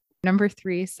spa. Number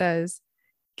 3 says,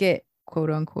 get quote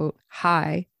unquote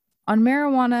high on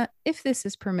marijuana if this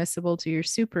is permissible to your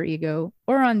superego,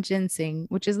 or on ginseng,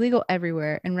 which is legal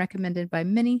everywhere and recommended by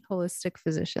many holistic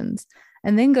physicians,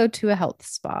 and then go to a health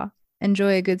spa.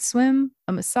 Enjoy a good swim,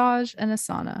 a massage, and a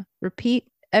sauna. Repeat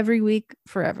every week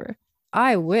forever.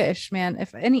 I wish, man,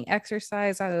 if any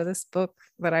exercise out of this book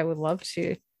that I would love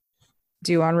to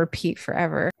do on repeat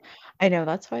forever. I know,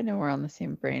 that's why I know we're on the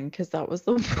same brain, because that was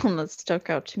the one that stuck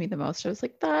out to me the most. I was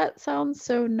like, that sounds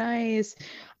so nice.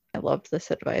 I loved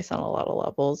this advice on a lot of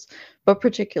levels, but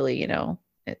particularly,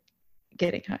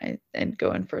 getting high and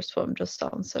going for a swim just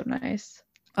sounds so nice.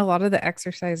 A lot of the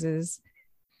exercises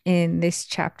in this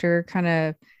chapter kind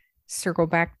of circle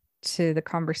back to the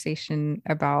conversation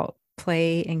about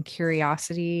play and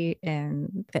curiosity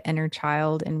and the inner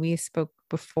child. And we spoke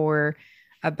before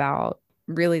about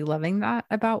really loving that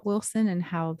about Wilson and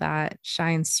how that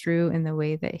shines through in the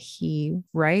way that he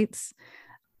writes.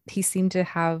 He seemed to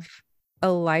have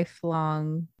a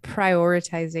lifelong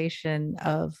prioritization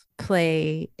of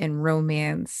play and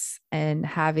romance and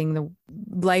having the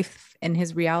life and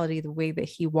his reality the way that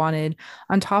he wanted,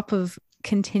 on top of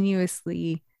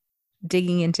continuously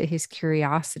digging into his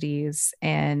curiosities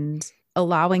and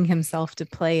allowing himself to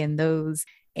play in those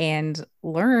and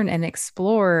learn and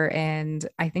explore. And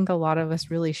I think a lot of us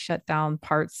really shut down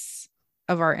parts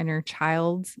of our inner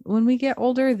child when we get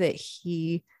older that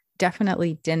he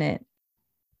definitely didn't.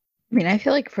 I mean, I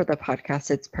feel like for the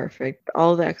podcast, it's perfect.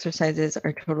 All the exercises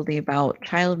are totally about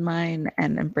child mind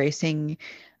and embracing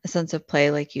a sense of play,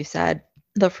 like you said.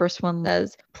 The first one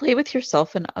says, play with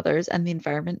yourself and others and the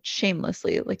environment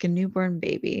shamelessly, like a newborn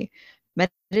baby.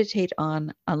 Meditate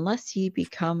on, unless ye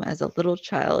become as a little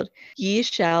child, ye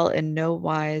shall in no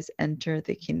wise enter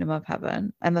the kingdom of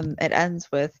heaven. And then it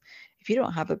ends with, if you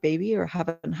don't have a baby or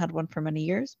haven't had one for many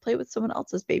years, play with someone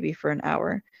else's baby for an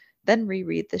hour. Then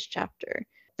reread this chapter.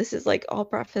 This is like all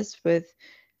prefaced with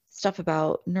stuff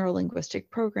about neurolinguistic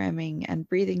programming and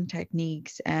breathing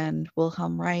techniques and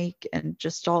Wilhelm Reich and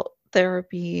Gestalt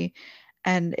therapy.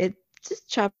 And it just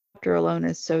chapter alone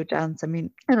is so dense. I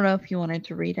mean, I don't know if you wanted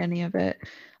to read any of it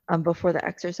before the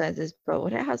exercises, but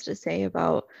what it has to say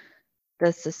about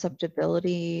the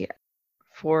susceptibility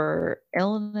for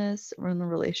illness or in the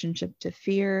relationship to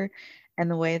fear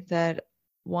and the way that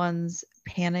one's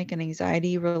panic and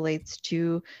anxiety relates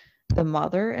to the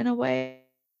mother in a way,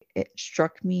 it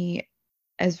struck me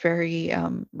as very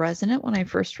resonant when I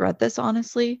first read this,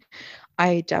 honestly.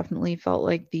 I definitely felt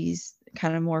like these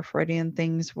kind of more Freudian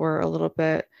things were a little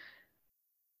bit,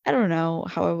 I don't know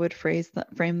how I would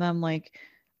frame them, like,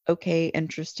 okay,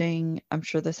 interesting. I'm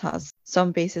sure this has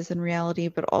some basis in reality,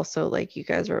 but also like you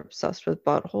guys are obsessed with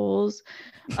buttholes.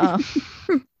 Um,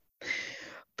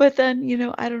 But then,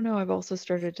 I don't know. I've also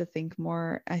started to think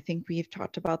more. I think we've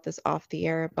talked about this off the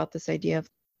air about this idea of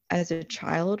as a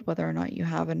child, whether or not you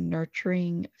have a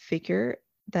nurturing figure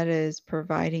that is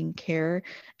providing care.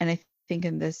 And I think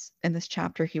in this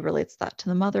chapter he relates that to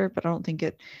the mother, but I don't think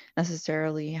it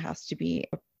necessarily has to be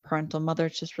a parental mother.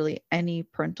 It's just really any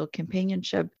parental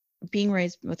companionship. Being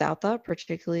raised without that,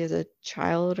 particularly as a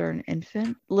child or an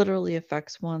infant, literally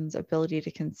affects one's ability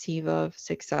to conceive of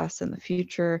success in the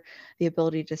future, the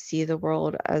ability to see the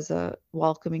world as a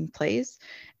welcoming place.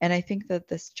 And I think that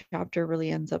this chapter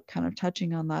really ends up kind of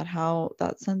touching on that, how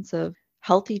that sense of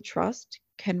healthy trust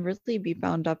can really be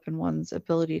bound up in one's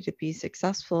ability to be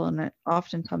successful. And it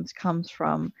oftentimes comes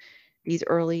from these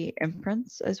early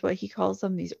imprints, as what he calls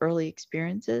them, these early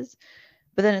experiences.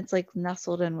 But then it's like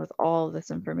nestled in with all of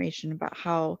this information about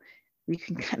how we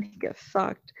can kind of get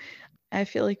fucked. I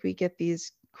feel like we get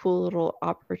these cool little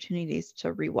opportunities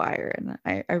to rewire. And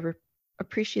I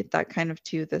appreciate that kind of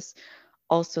too. This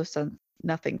also sense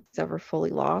nothing's ever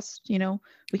fully lost. We can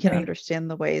Right. understand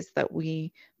the ways that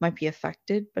we might be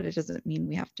affected, but it doesn't mean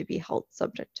we have to be held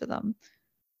subject to them.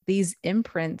 These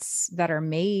imprints that are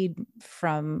made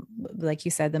from, like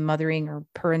you said, the mothering or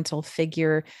parental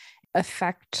figure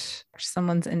affect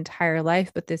someone's entire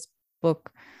life. But this book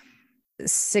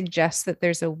suggests that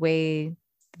there's a way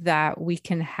that we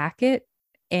can hack it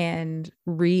and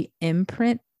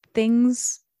re-imprint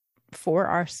things for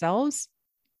ourselves,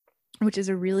 which is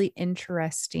a really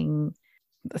interesting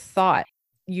thought.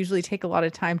 Usually take a lot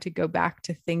of time to go back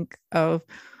to think of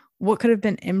what could have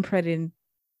been imprinted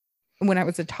when I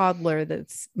was a toddler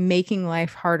that's making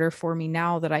life harder for me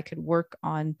now that I could work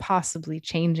on possibly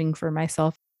changing for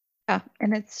myself. Yeah,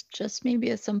 and it's just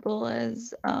maybe as simple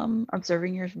as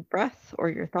observing your breath or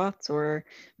your thoughts or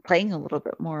playing a little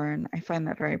bit more. And I find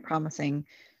that very promising.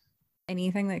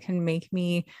 Anything that can make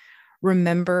me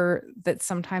remember that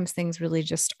sometimes things really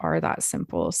just are that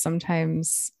simple.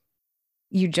 Sometimes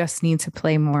you just need to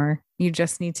play more. You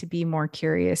just need to be more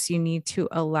curious. You need to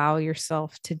allow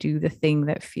yourself to do the thing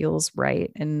that feels right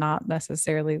and not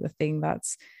necessarily the thing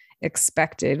that's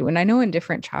expected. When I know in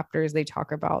different chapters, they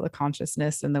talk about the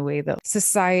consciousness and the way that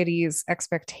society's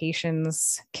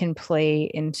expectations can play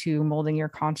into molding your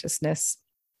consciousness.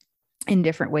 in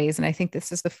different ways. And I think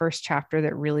this is the first chapter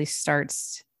that really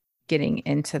starts getting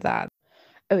into that.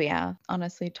 Oh, yeah.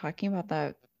 Honestly, talking about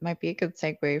that might be a good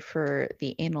segue for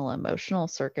the anal emotional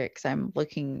circuit because I'm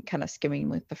looking, kind of skimming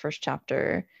like the first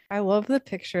chapter. I love the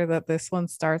picture that this one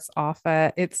starts off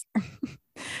at. It's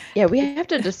Yeah, we have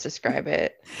to just describe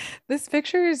it. This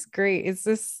picture is great. It's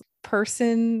this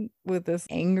person with this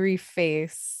angry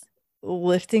face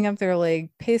lifting up their leg,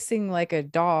 pissing like a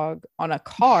dog on a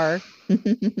car.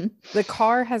 The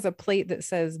car has a plate that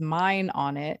says mine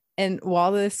on it. And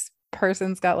while this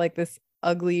person's got like this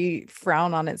ugly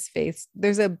frown on its face,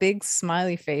 there's a big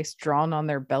smiley face drawn on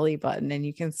their belly button. And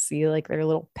you can see like their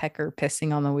little pecker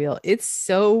pissing on the wheel. It's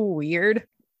so weird.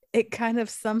 It kind of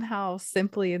somehow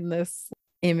simply in this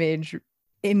image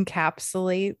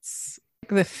encapsulates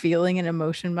the feeling and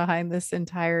emotion behind this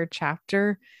entire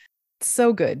chapter.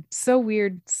 So good. So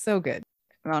weird. So good.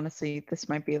 Honestly, this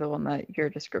might be the one that your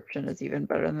description is even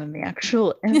better than the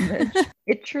actual image.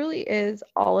 It truly is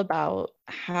all about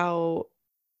how,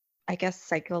 I guess,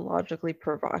 psychologically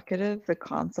provocative the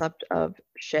concept of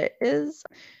shit is,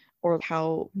 or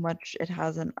how much it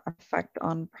has an effect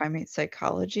on primate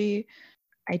psychology.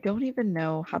 I don't even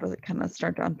know how to kind of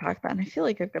start to unpack that. And I feel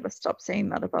like I've got to stop saying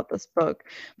that about this book.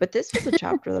 But this was a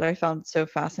chapter that I found so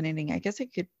fascinating. I guess I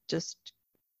could just,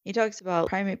 he talks about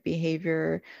primate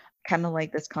behavior, kind of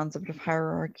like this concept of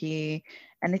hierarchy.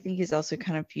 And I think he's also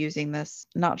kind of using this,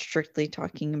 not strictly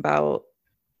talking about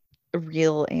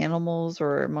real animals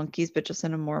or monkeys, but just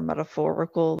in a more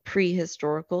metaphorical,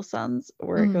 prehistorical sense,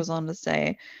 where it goes on to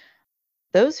say,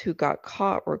 those who got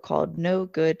caught were called no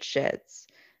good shits.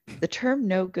 The term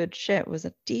no good shit was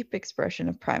a deep expression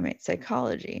of primate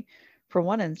psychology. For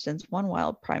one instance, one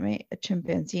wild primate, a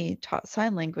chimpanzee, taught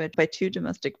sign language by two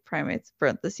domestic primates,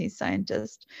 parentheses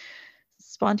scientists,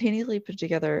 spontaneously put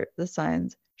together the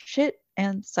signs shit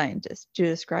and scientist to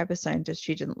describe a scientist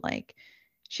she didn't like.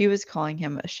 She was calling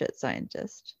him a shit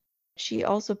scientist. She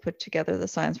also put together the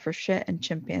signs for shit and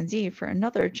chimpanzee for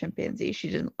another chimpanzee she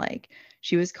didn't like.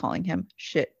 She was calling him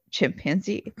shit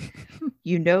chimpanzee.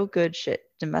 You know good shit,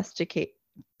 domesticate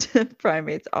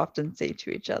primates often say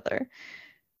to each other.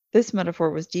 This metaphor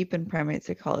was deep in primate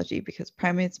psychology because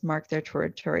primates mark their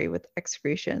territory with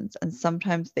excretions, and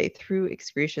sometimes they threw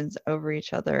excretions over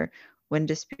each other when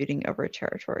disputing over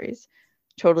territories.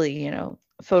 Totally, a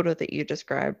photo that you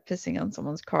described, pissing on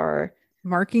someone's car.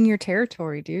 Marking your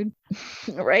territory, dude.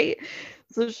 Right?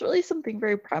 So there's really something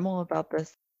very primal about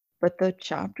this. But the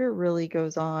chapter really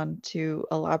goes on to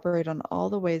elaborate on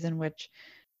all the ways in which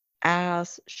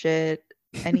ass, shit,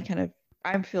 any kind of,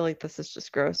 I feel like this is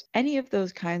just gross. Any of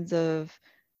those kinds of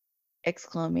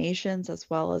exclamations as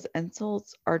well as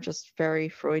insults are just very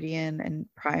Freudian and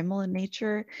primal in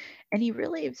nature. And he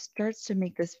really starts to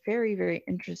make this very, very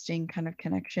interesting kind of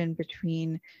connection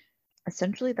between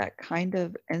essentially that kind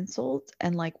of insult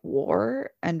and like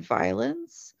war and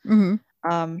violence.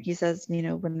 He says,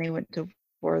 when they went to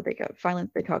war, they got violence.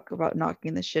 They talk about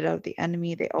knocking the shit out of the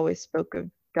enemy. They always spoke of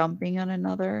dumping on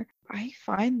another. I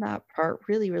find that part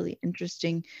really, really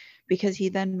interesting because he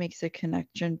then makes a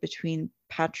connection between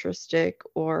patristic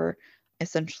or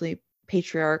essentially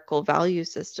patriarchal value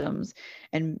systems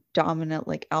and dominant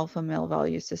like alpha male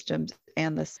value systems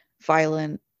and this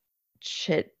violent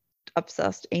shit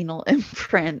obsessed anal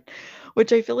imprint,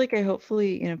 which I feel like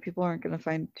hopefully people aren't going to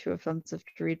find too offensive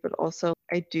to read, but also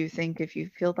I do think if you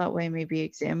feel that way, maybe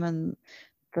examine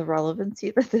the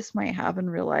relevancy that this might have in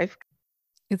real life.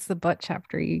 It's the butt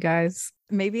chapter, you guys.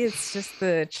 Maybe it's just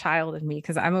the child in me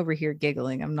because I'm over here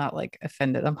giggling. I'm not like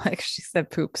offended. I'm like, she said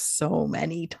poop so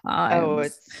many times. Oh,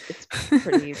 it's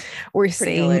pretty we're pretty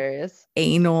saying hilarious.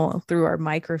 Anal through our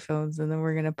microphones, and then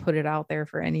we're gonna put it out there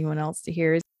for anyone else to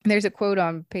hear. There's a quote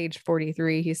on page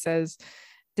 43. He says,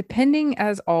 depending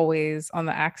as always on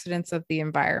the accidents of the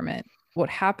environment, what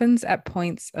happens at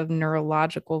points of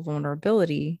neurological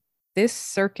vulnerability, this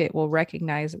circuit will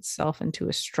recognize itself into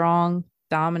a strong,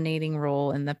 dominating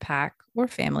role in the pack or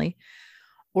family,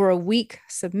 or a weak,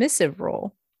 submissive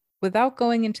role. Without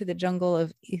going into the jungle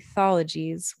of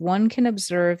ethologies, one can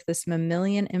observe this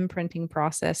mammalian imprinting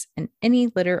process in any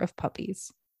litter of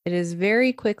puppies. It is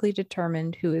very quickly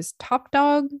determined who is top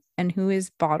dog and who is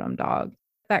bottom dog.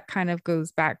 That kind of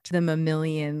goes back to the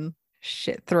mammalian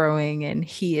shit throwing and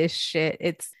he is shit.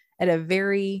 It's at a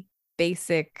very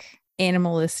basic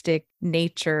animalistic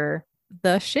nature,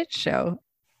 the shit show.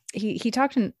 He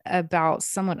talked about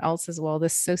someone else as well,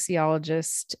 this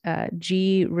sociologist,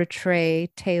 G. Rattray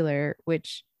Taylor,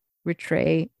 which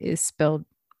Rattray is spelled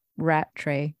rat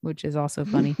tray, which is also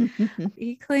funny.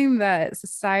 He claimed that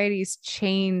societies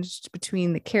changed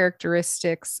between the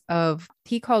characteristics of,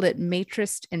 he called it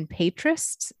matrist and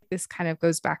patrist. This kind of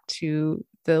goes back to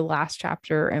the last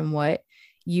chapter and what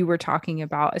you were talking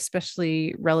about,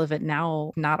 especially relevant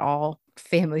now. Not all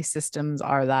family systems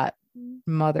are that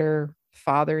mother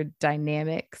father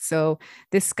dynamic. So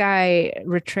this guy,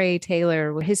 Rattray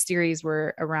Taylor, his theories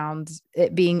were around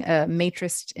it being a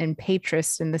matrist and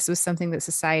patrist. And this was something that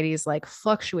societies like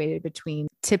fluctuated between,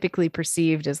 typically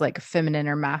perceived as like feminine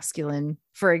or masculine.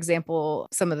 For example,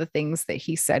 some of the things that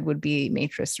he said would be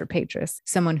matrist or patrist,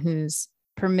 someone who's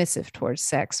permissive towards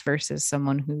sex versus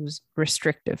someone who's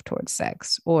restrictive towards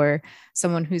sex, or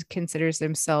someone who considers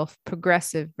themselves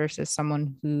progressive versus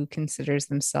someone who considers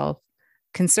themselves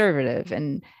conservative,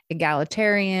 and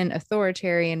egalitarian,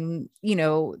 authoritarian,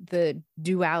 the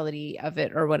duality of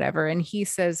it or whatever. And he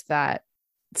says that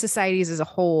societies as a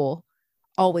whole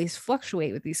always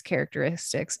fluctuate with these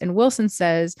characteristics. And Wilson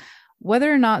says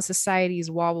whether or not societies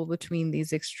wobble between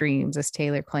these extremes, as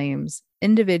Taylor claims,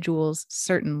 individuals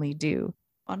certainly do.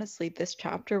 Honestly, this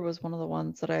chapter was one of the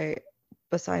ones that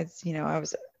besides, I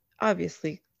was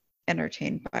obviously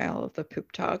entertained by all of the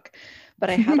poop talk, but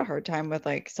I had a hard time with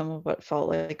like some of what felt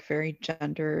like very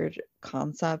gendered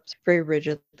concepts, very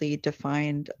rigidly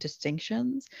defined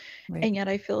distinctions. Right. And yet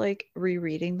I feel like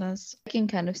rereading this, I can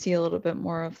kind of see a little bit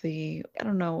more of the, I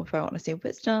don't know if I want to say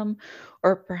wisdom,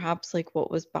 or perhaps like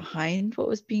what was behind what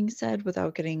was being said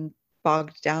without getting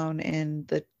bogged down in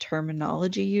the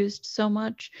terminology used so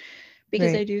much.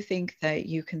 Because Right. I do think that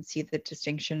you can see the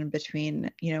distinction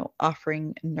between,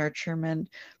 offering nurturement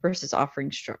versus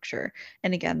offering structure.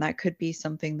 And again, that could be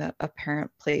something that a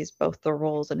parent plays both the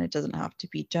roles, and it doesn't have to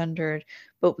be gendered.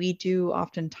 But we do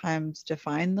oftentimes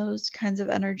define those kinds of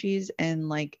energies in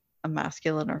like a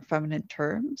masculine or feminine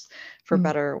terms, for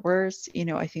better or worse.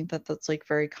 I think that that's like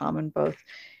very common both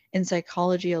in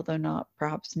psychology, although not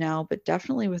perhaps now, but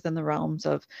definitely within the realms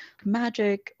of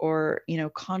magic or,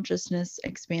 consciousness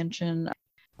expansion.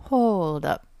 Hold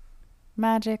up.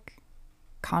 Magic,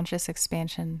 conscious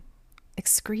expansion,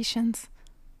 excretions.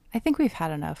 I think we've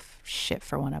had enough shit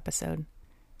for one episode.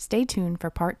 Stay tuned for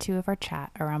part 2 of our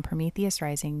chat around Prometheus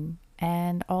Rising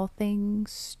and all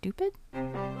things stupid.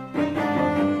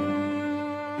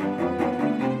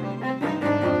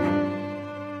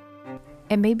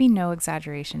 It may be no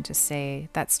exaggeration to say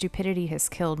that stupidity has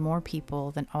killed more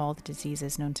people than all the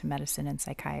diseases known to medicine and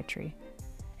psychiatry.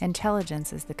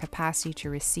 Intelligence is the capacity to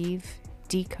receive,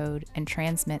 decode, and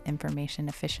transmit information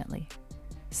efficiently.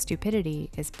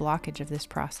 Stupidity is blockage of this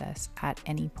process at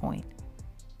any point.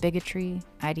 Bigotry,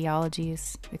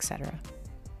 ideologies, etc.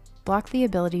 Block the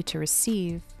ability to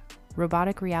receive.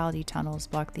 Robotic reality tunnels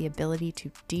block the ability to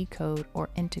decode or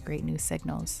integrate new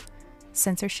signals.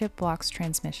 Censorship blocks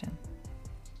transmission.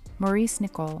 Maurice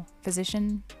Nicoll,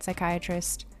 physician,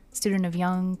 psychiatrist, student of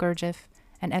Jung, Gurdjieff,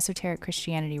 and esoteric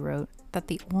Christianity, wrote that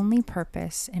the only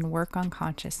purpose in work on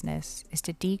consciousness is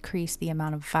to decrease the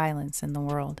amount of violence in the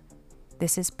world.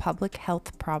 This is public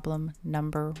health problem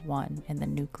number 1 in the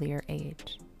nuclear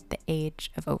age, the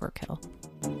age of overkill.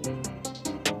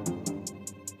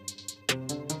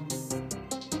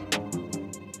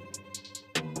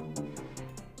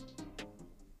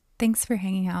 Thanks for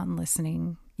hanging out and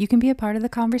listening. You can be a part of the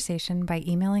conversation by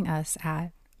emailing us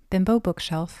at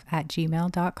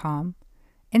bimbobookshelf@gmail.com,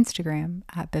 Instagram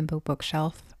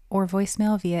 @bimbobookshelf, or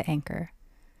voicemail via Anchor.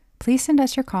 Please send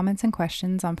us your comments and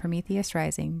questions on Prometheus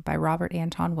Rising by Robert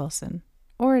Anton Wilson,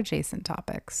 or adjacent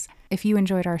topics. If you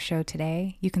enjoyed our show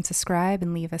today, you can subscribe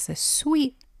and leave us a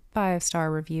sweet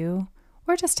 5-star review,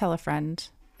 or just tell a friend.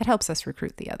 It helps us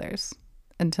recruit the others.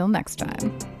 Until next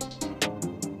time.